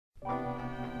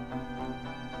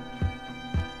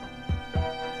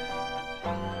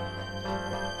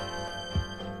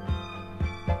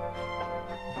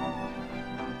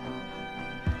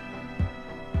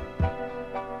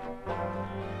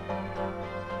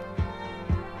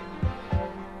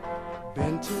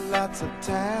to lots of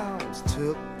towns,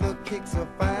 took the kicks I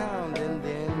found and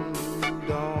then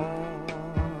moved on.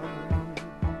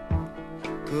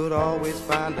 Could always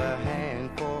find a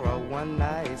hand for a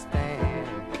one-night stand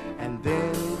and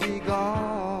then be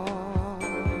gone.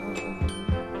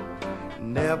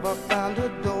 Never found a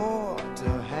door to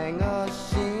hang a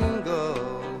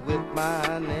shingle with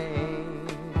my name.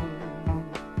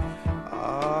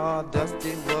 Ah,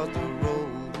 dusty was the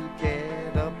road, who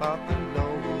cared about the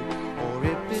load or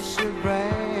if it should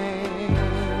rain?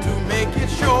 To make it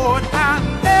short, I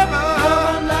never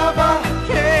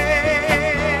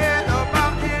cared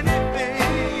about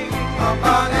anything,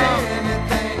 about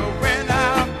anything. But when I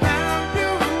found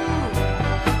you,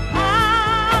 I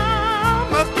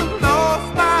must have lost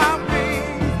my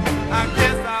wings. I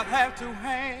guess I'll have to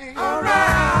hang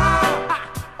around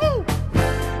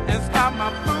and stop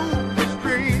my foolish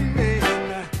dreaming,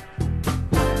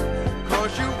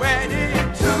 'cause you added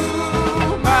to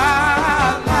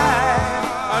my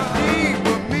life a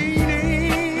deeper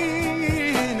meaning.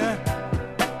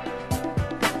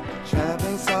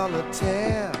 Traveling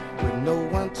solitaire with no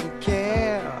one to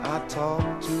care, I talk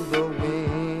to the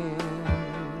wind,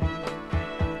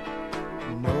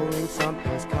 knowing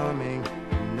something's coming,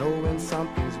 knowing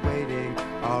something's waiting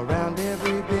around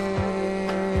every bend.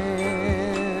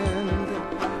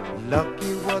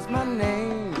 Lucky was my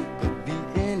name, could be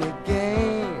any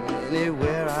game,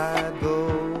 anywhere I go.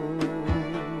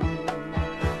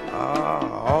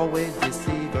 Always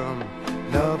deceive 'em,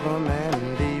 love 'em and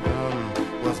leave 'em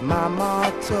was my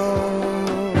motto.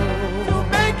 To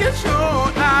make it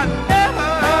short, I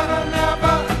never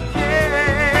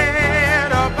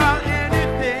cared about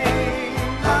anything.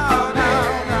 No.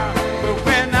 But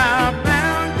when I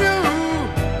found you,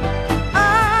 I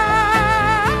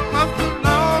must have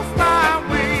lost my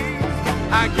wings.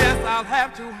 I guess I'll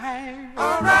have to hang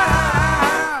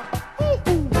around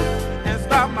and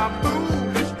stop my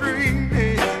foolish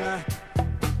dreaming,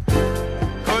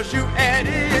 'cause you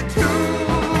added to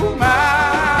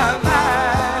my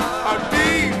life a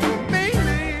deeper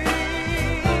meaning.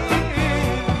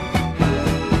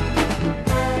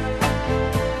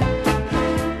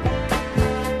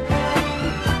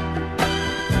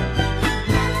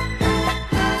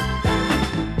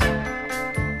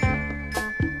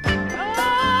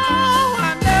 Oh,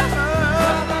 I never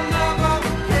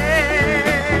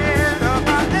cared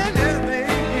about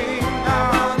anything,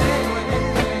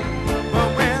 but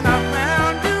when I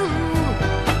found you,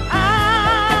 I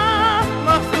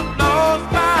must have lost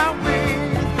my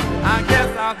wings. I guess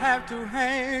I'll have to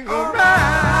hang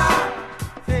around,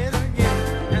 say it again,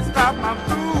 and stop my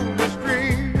foolish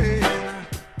dreaming,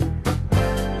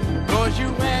 'cause you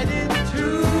added to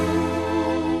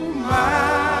my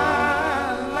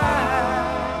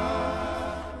life.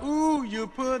 Ooh, you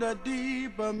put a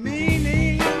deeper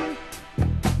meaning.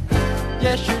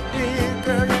 Yes, you did,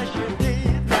 girl, yes, you did.